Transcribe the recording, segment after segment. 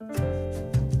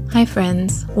Hi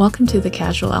friends, welcome to the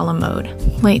Casual Ella Mode.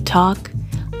 Light talk,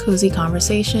 cozy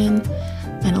conversation,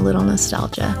 and a little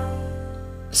nostalgia.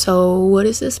 So what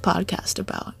is this podcast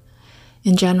about?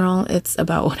 In general, it's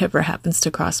about whatever happens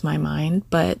to cross my mind,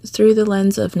 but through the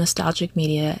lens of nostalgic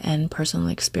media and personal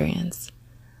experience.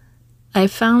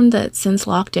 I've found that since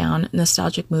lockdown,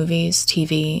 nostalgic movies,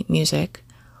 TV, music,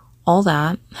 all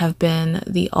that have been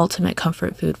the ultimate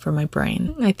comfort food for my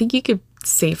brain. I think you could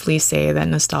safely say that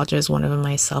nostalgia is one of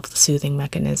my self-soothing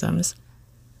mechanisms.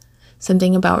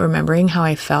 Something about remembering how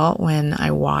I felt when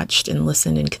I watched and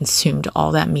listened and consumed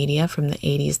all that media from the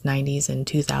 80s, 90s, and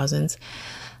 2000s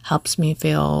helps me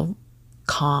feel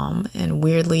calm and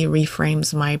weirdly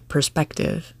reframes my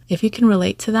perspective. If you can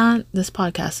relate to that, this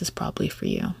podcast is probably for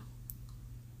you.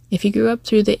 If you grew up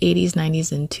through the 80s,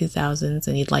 90s, and 2000s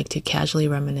and you'd like to casually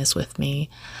reminisce with me,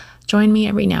 join me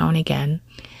every now and again.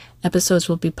 Episodes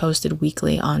will be posted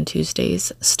weekly on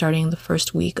Tuesdays, starting the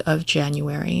first week of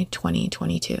January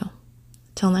 2022.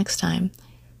 Till next time,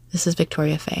 this is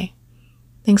Victoria Faye.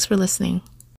 Thanks for listening.